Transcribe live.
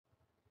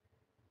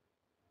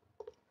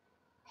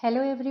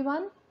Hello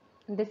everyone,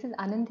 this is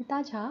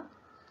Anandita Jha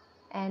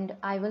and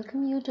I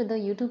welcome you to the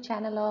YouTube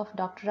channel of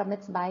Dr.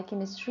 Amit's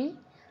Biochemistry.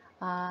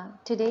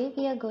 Today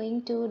we are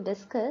going to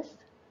discuss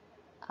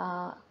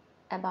uh,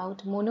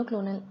 about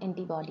monoclonal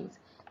antibodies.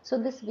 So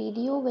this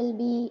video will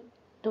be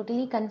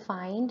totally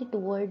confined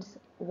towards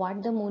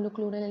what the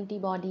monoclonal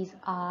antibodies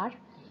are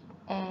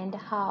and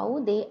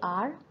how they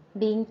are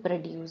being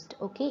produced,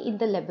 okay, in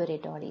the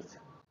laboratories.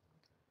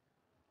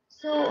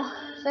 So,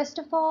 first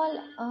of all,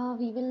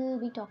 we will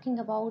be talking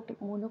about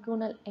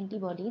monoclonal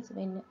antibodies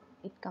when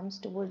it comes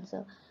towards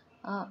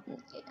uh,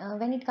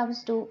 when it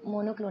comes to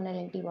monoclonal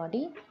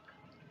antibody.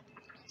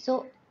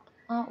 So,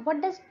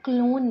 what does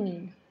clone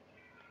mean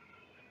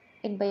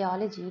in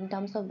biology? In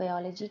terms of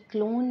biology,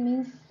 clone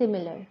means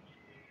similar.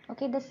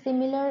 Okay, the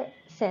similar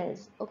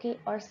cells. Okay,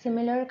 or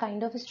similar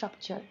kind of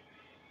structure.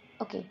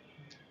 Okay,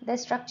 the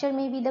structure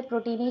may be the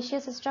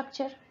proteinaceous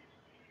structure.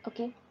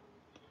 Okay,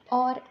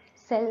 or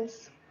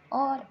cells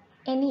or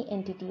any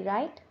entity,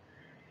 right?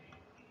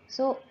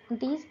 So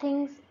these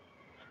things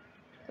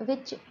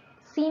which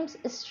seems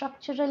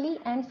structurally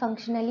and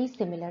functionally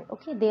similar,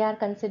 okay, they are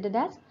considered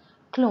as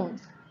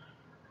clones.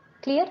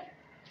 Clear?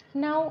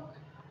 Now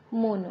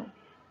mono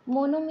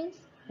means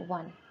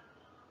one,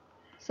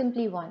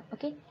 simply one.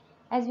 Okay,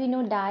 as we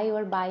know, di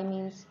or bi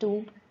means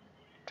two,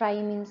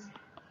 tri means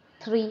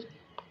three,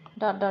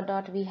 dot dot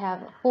dot we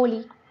have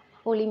poly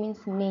means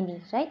many,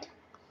 right?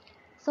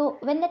 So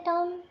when the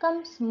term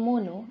comes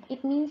mono,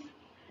 it means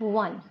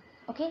one.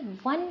 Okay,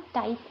 one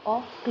type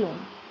of clone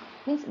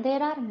means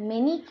there are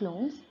many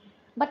clones,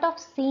 but of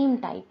same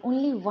type,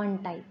 only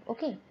one type.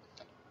 Okay.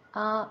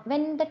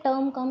 When the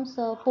term comes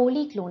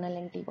polyclonal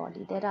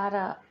antibody, there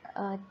are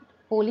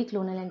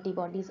polyclonal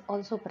antibodies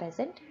also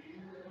present.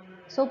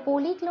 So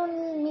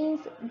polyclonal means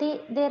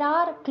there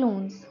are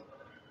clones,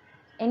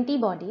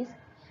 antibodies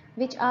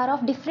which are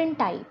of different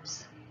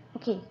types.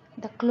 Okay,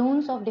 the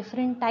clones of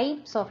different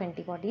types of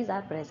antibodies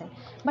are present,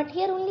 but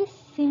here only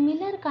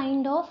similar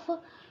kind of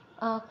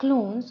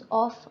clones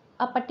of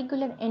a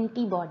particular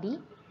antibody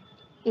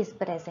is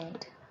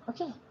present.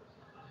 Okay.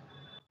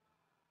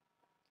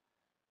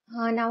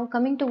 Now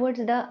coming towards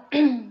the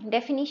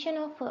definition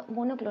of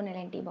monoclonal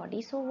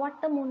antibody. So what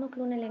the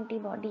monoclonal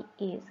antibody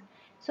is?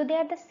 So they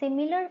are the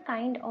similar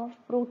kind of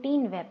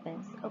protein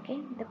weapons, okay,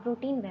 the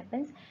protein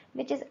weapons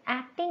which is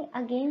acting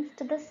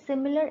against the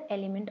similar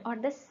element or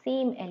the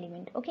same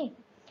element. Okay,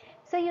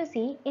 so you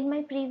see, in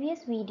my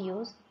previous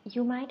videos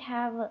you might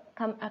have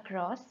come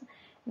across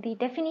the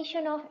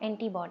definition of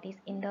antibodies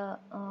in the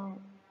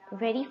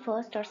very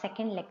first or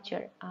second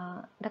lecture.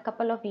 The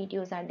couple of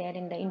videos are there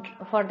in the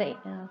for the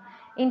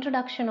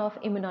introduction of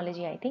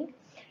immunology, I think.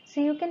 So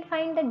you can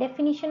find the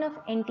definition of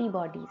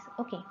antibodies.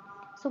 Okay,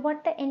 so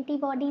what the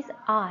antibodies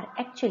are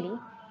actually?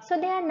 So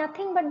they are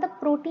nothing but the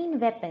protein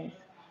weapons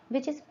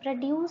which is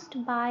produced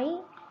by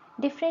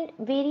different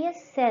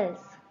various cells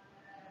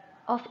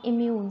of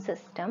immune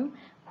system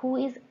who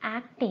is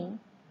acting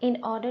in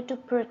order to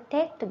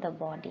protect the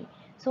body.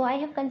 So I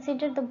have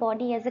considered the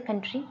body as a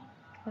country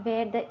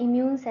where the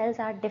immune cells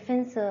are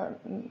defense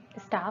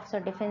staffs or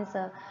defense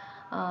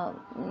uh,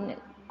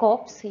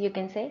 corps, you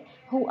can say,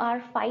 who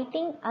are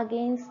fighting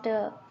against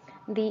the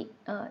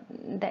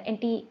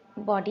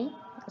antibody,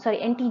 sorry,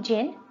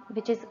 antigen,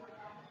 which is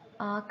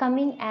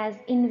coming as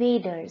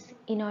invaders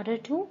in order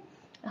to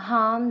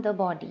harm the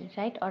body,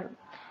 right?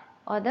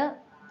 Or the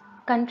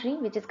country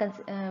which is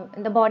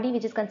the body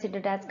which is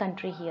considered as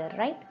country here,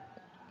 right?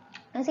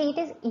 And see, it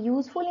is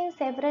useful in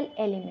several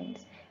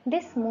elements.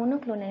 This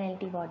monoclonal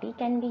antibody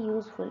can be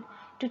useful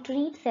to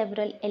treat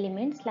several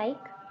elements like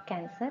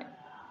cancer.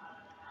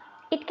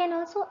 It can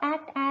also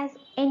act as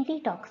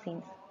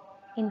antitoxins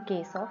in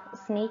case of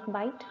snake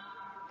bite,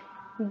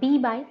 bee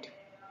bite,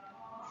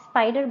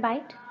 spider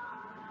bite,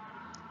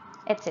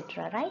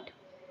 etc., right?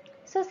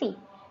 So see,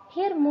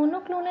 here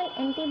monoclonal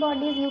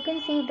antibodies, you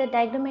can see the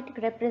diagrammatic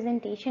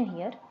representation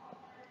here.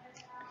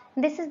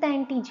 This is the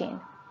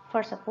antigen.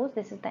 For suppose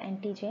this is the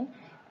antigen,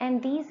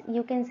 and these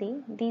you can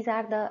see these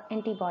are the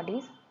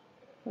antibodies,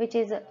 which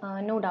is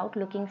no doubt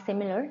looking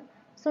similar.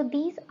 So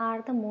these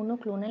are the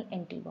monoclonal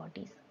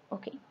antibodies.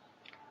 Okay.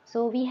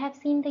 So we have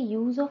seen the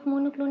use of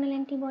monoclonal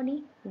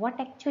antibody, what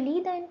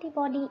actually the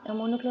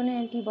monoclonal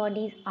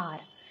antibodies are.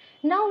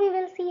 Now we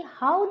will see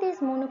how these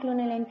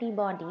monoclonal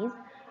antibodies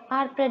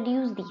are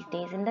produced these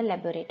days in the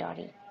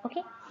laboratory.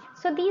 Okay,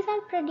 so these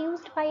are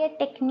produced by a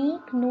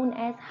technique known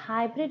as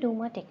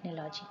Hybridoma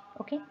technology.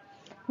 Okay,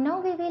 now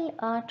we will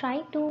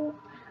try to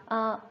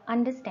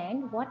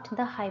understand what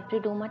the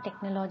Hybridoma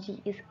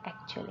technology is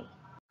actually.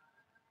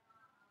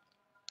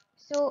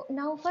 So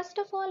now first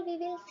of all we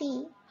will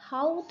see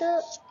how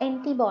the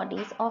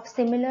antibodies of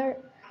similar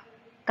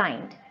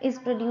kind is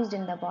produced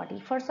in the body.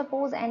 For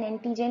suppose an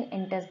antigen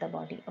enters the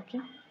body,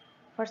 okay.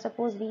 For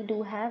suppose we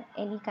do have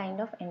any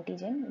kind of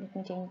antigen, let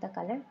me change the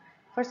color.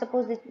 For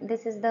suppose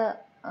this is the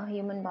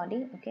human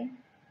body, okay.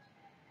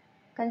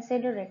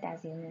 Consider it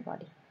as human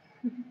body.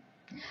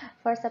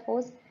 For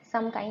suppose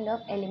some kind of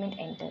element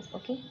enters,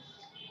 okay.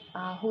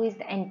 Who is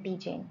the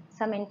antigen?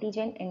 Some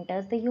antigen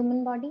enters the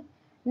human body.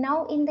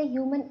 Now in the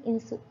human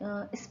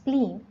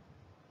spleen,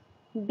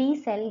 B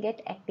cell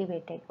get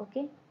activated,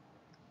 okay,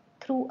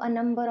 through a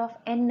number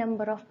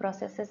of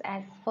processes.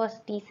 As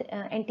first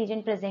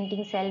antigen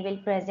presenting cell will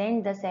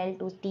present the cell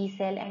to T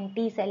cell, and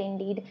T cell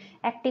indeed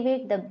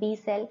activate the B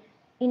cell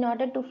in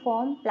order to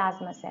form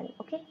plasma cell,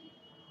 okay,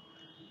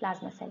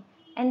 plasma cell,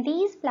 and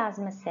these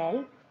plasma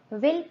cell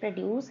will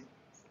produce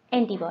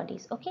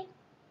antibodies, okay.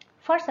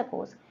 For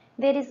suppose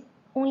there is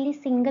only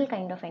single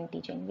kind of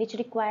antigen which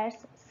requires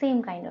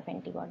same kind of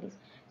antibodies,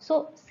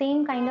 so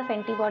same kind of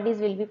antibodies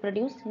will be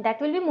produced, that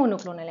will be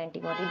monoclonal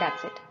antibody,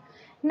 that's it.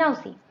 Now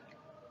see,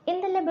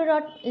 in the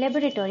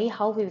laboratory,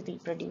 how will be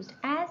produced?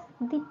 As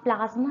the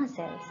plasma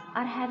cells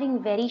are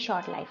having very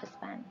short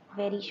lifespan,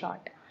 very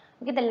short.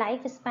 Okay, the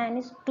lifespan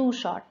is too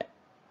short.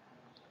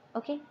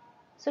 Okay,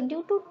 so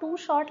due to too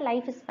short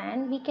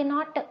lifespan, we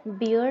cannot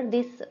bear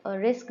this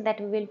risk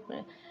that we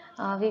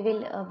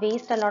will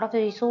waste a lot of the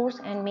resource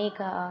and make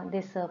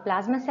this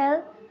plasma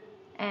cell,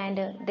 and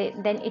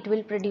then it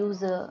will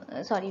produce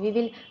we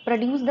will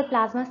produce the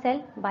plasma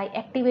cell by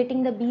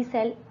activating the B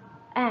cell,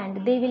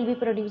 and they will be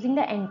producing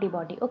the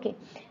antibody, okay,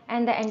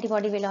 and the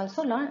antibody will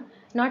also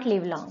not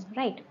live long,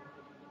 right?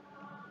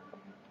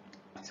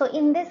 So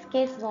in this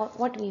case,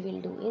 what we will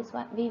do is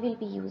we will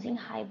be using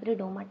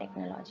hybridoma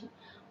technology.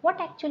 What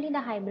actually the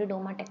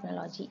hybridoma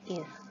technology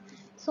is?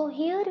 So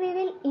here we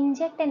will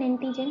inject an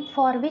antigen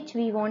for which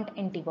we want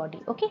antibody,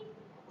 okay.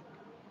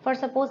 For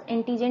suppose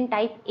antigen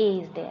type A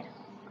is there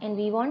and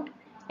we want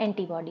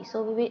antibody,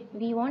 so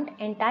we want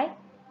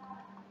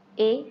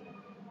anti-A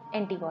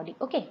antibody,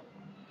 okay.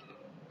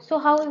 So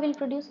how we will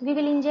produce? We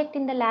will inject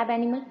in the lab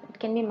animal, it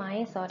can be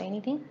mice or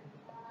anything.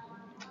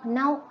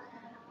 Now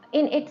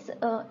in its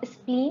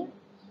spleen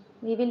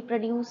we will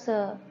produce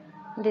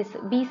this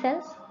B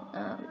cells.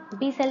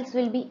 B cells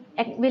will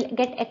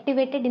get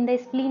activated in the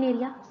spleen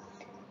area,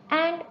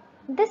 and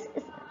this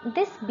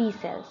B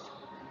cells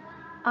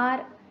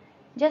are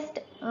just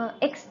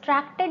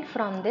extracted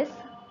from this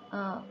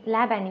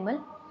lab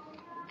animal,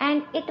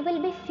 and it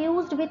will be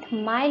fused with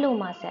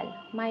myeloma cell.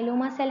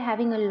 Myeloma cell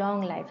having a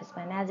long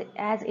lifespan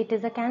as it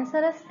is a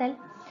cancerous cell.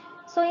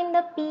 So in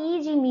the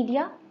PEG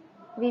media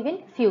we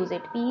will fuse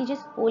it. PEG is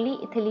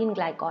polyethylene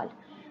glycol.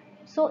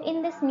 So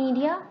in this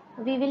media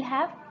we will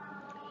have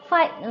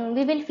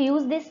we will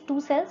fuse these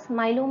two cells,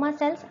 myeloma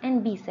cells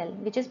and B cell,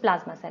 which is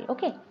plasma cell,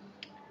 okay.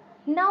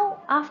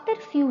 Now after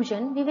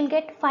fusion we will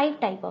get 5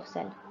 type of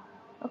cell,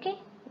 okay.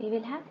 We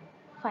will have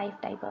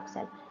 5 type of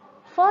cell.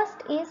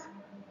 First is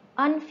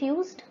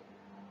unfused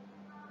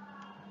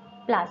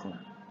plasma,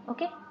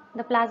 okay,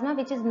 the plasma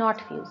which is not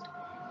fused.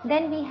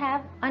 Then we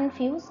have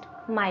unfused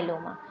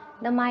myeloma,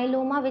 the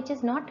myeloma which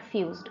is not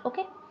fused,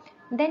 okay.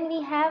 Then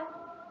we have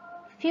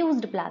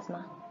fused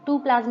plasma, 2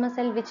 plasma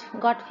cell which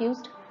got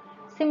fused.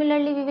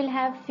 Similarly we will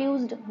have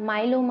fused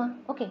myeloma,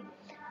 okay.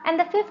 And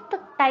the 5th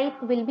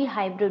type will be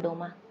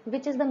hybridoma,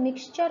 which is the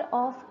mixture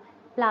of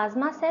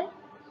plasma cell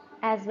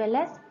as well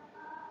as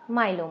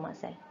myeloma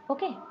cell,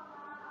 okay.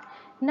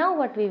 Now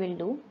what we will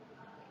do,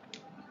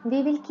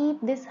 we will keep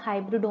this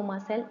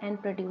hybridoma cell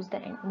and produce the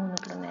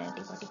monoclonal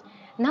antibody.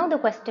 Now the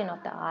question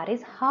of the hour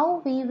is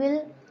how we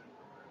will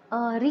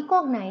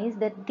recognize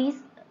that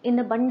these in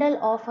the bundle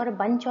of or a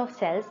bunch of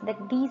cells,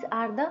 that these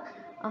are the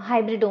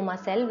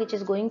hybridoma cell which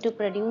is going to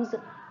produce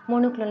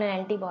monoclonal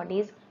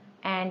antibodies,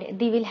 and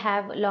they will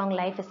have long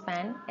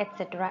lifespan,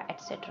 etc,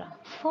 etc.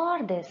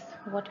 For this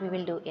what we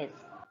will do is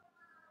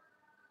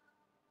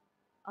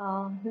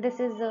this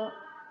is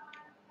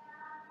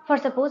for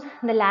suppose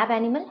the lab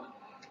animal,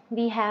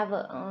 we have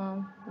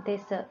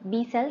this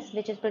B cells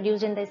which is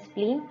produced in the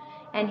spleen,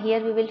 and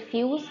here we will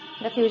fuse.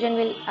 The fusion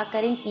will occur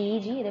in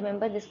PEG.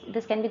 Remember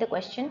this can be the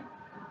question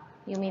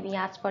you may be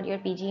asked for your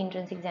PG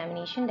entrance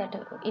examination, that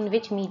in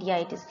which media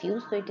it is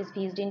fused. So it is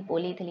fused in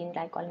polyethylene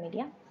glycol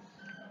media.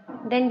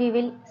 Then we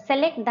will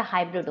select the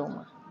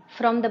hybridoma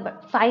from the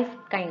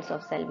 5 kinds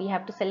of cell. We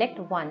have to select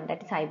one,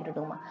 that is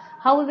hybridoma.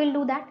 How we will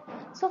do that?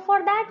 So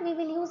for that we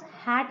will use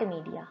hat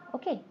media,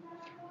 okay.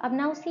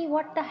 Now see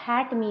what the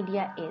hat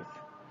media is,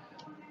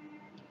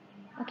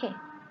 okay.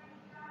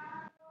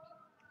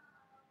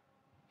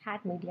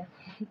 Hat media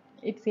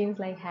it seems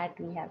like hat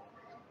we have.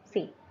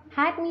 See,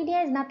 hat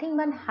media is nothing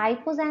but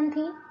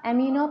hypoxanthine,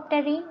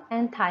 aminopterine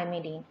and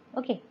thymidine,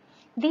 okay.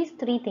 These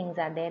 3 things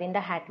are there in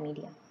the hat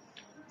media.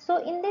 So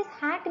in this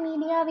hat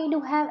media we do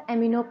have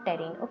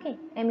aminopterine, okay.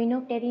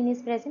 Aminopterine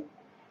is present.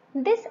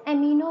 This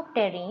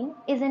aminopterine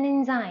is an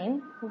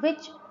enzyme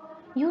which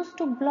used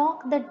to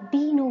block the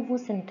de novo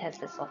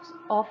synthesis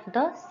of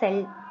the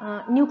cell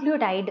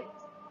nucleotide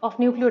of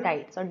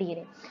nucleotides or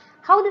DNA.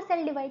 How the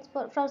cell divides?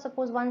 For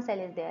suppose one cell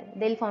is there,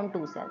 they'll form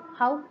 2 cells.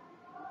 How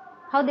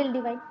they'll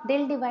divide?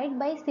 They'll divide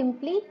by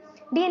simply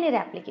DNA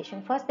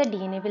replication. First the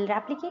DNA will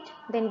replicate,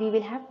 then we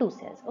will have 2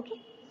 cells,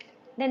 okay.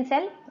 Then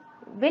cell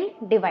will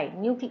divide.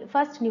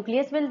 First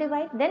nucleus will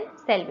divide, then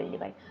cell will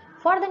divide.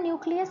 For the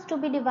nucleus to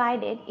be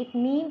divided, it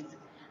needs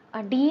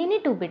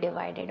DNA to be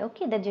divided,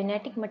 okay, the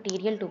genetic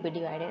material to be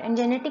divided. And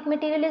genetic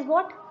material is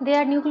what? They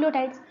are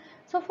nucleotides.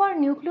 So for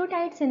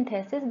nucleotide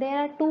synthesis, there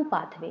are two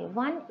pathways.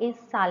 One is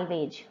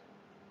salvage,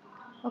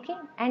 okay,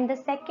 and the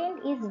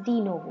second is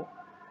de novo,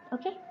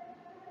 okay.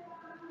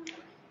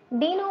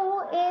 De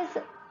novo is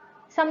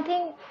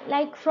something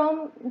like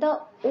from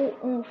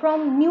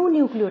new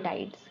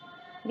nucleotides.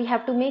 We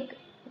have to make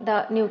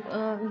the new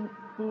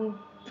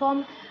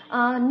from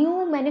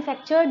new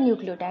manufactured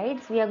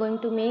nucleotides. We are going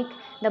to make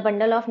the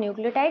bundle of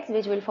nucleotides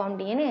which will form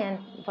DNA, and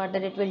further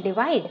it will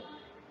divide,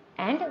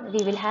 and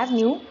we will have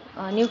new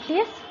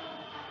nucleus,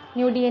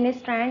 new DNA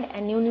strand,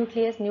 and new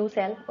nucleus, new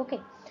cell. Okay.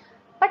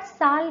 But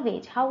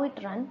salvage, how it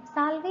runs?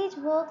 Salvage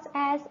works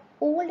as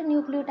old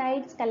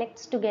nucleotides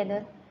collects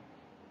together,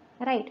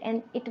 right,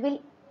 and it will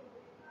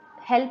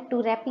help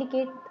to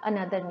replicate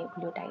another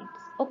nucleotides.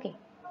 Okay,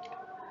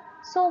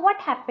 so what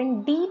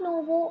happened? De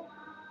novo,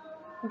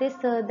 this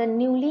the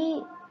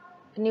newly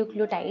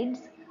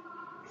nucleotides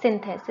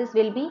synthesis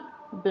will be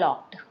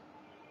blocked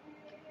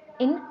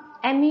in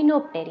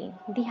aminopterin.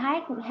 The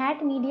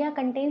hat media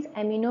contains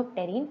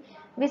aminopterin,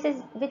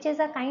 which is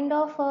a kind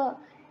of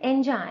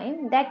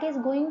enzyme that is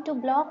going to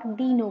block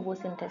de novo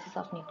synthesis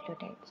of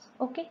nucleotides.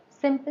 Okay,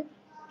 simple.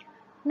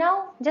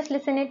 Now just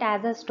listen it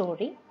as a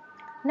story.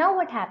 Now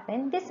what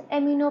happened? This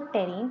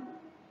aminopterin,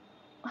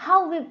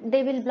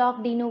 they will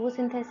block de novo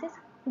synthesis?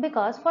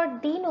 Because for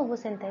de novo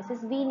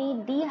synthesis we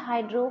need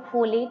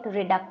dihydrofolate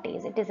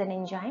reductase. It is an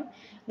enzyme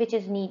which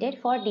is needed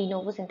for de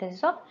novo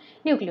synthesis of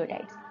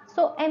nucleotides.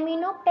 So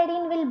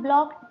aminopterin will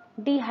block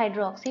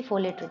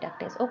dihydroxyfolate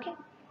reductase. Okay.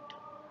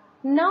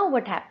 Now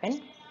what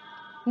happened?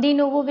 De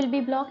novo will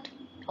be blocked.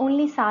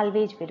 Only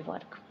salvage will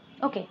work.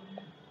 Okay.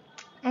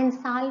 And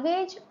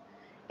salvage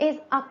is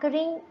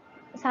occurring.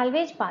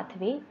 Salvage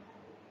pathway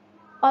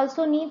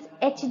also needs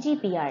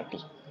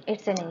HGPRT.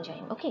 It's an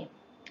enzyme. Okay.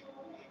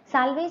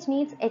 Salvage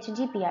needs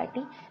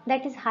HGPRT,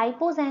 that is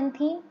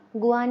hypoxanthine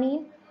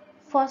guanine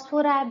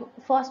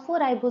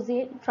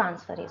phosphoribosylate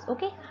transferase.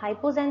 Okay,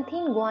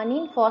 hypoxanthine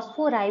guanine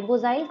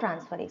phosphoribosylate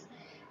transferase.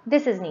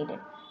 This is needed,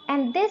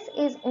 and this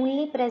is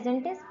only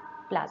present in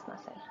plasma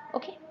cell.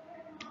 Okay,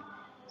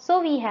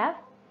 so we have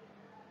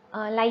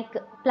like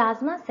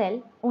plasma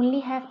cell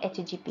only have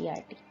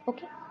HGPRT.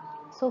 Okay,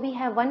 so we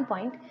have one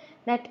point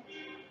that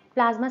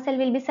plasma cell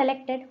will be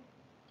selected.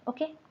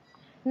 Okay,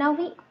 now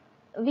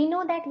we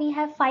know that we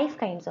have 5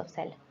 kinds of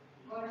cell: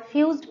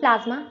 fused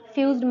plasma,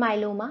 fused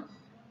myeloma,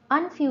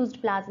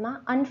 unfused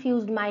plasma,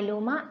 unfused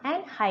myeloma,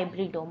 and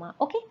hybridoma.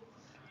 Okay,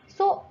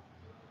 so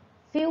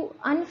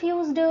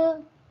unfused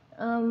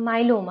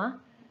myeloma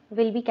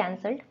will be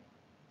cancelled.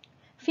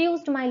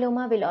 Fused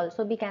myeloma will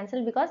also be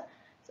cancelled because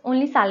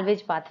only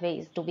salvage pathway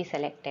is to be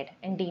selected,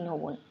 and de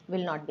novo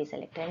will not be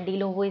selected. And de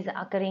novo is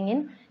occurring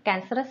in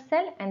cancerous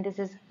cell, and this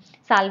is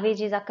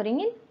salvage is occurring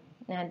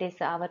in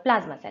this our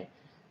plasma cell.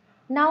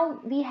 Now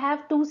we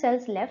have 2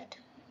 cells left.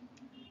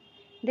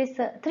 This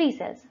 3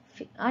 cells: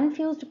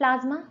 unfused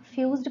plasma,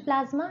 fused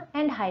plasma,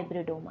 and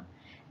hybridoma.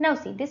 Now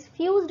see, this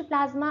fused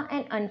plasma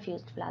and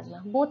unfused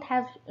plasma both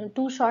have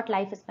too short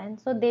lifespan,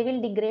 so they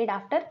will degrade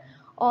after,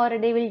 or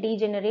they will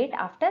degenerate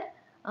after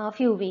a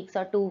few weeks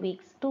or 2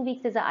 weeks. 2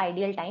 weeks is the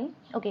ideal time.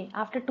 Okay,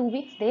 after 2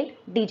 weeks they'll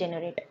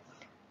degenerate.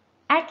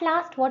 At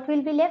last what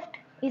will be left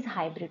is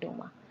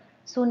hybridoma.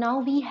 So now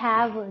we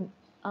have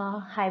a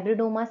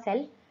hybridoma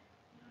cell,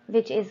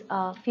 which is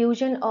a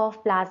fusion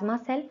of plasma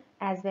cell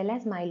as well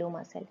as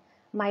myeloma cell.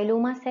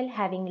 Myeloma cell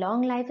having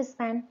long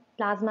lifespan,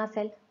 plasma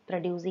cell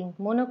producing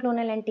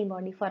monoclonal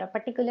antibody for a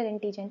particular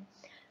antigen.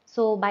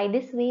 So by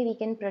this way we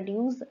can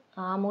produce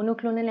a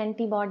monoclonal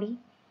antibody,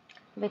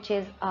 which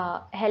is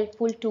a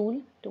helpful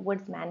tool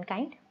towards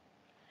mankind.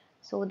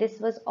 So this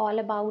was all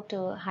about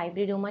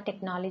hybridoma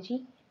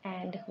technology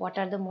and what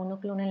are the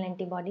monoclonal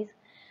antibodies.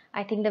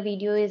 I think the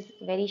video is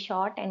very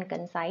short and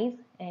concise,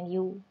 and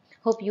you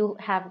hope you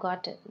have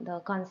got the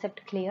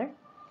concept clear.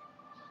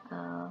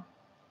 Uh,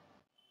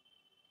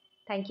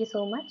 Thank you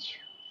so much.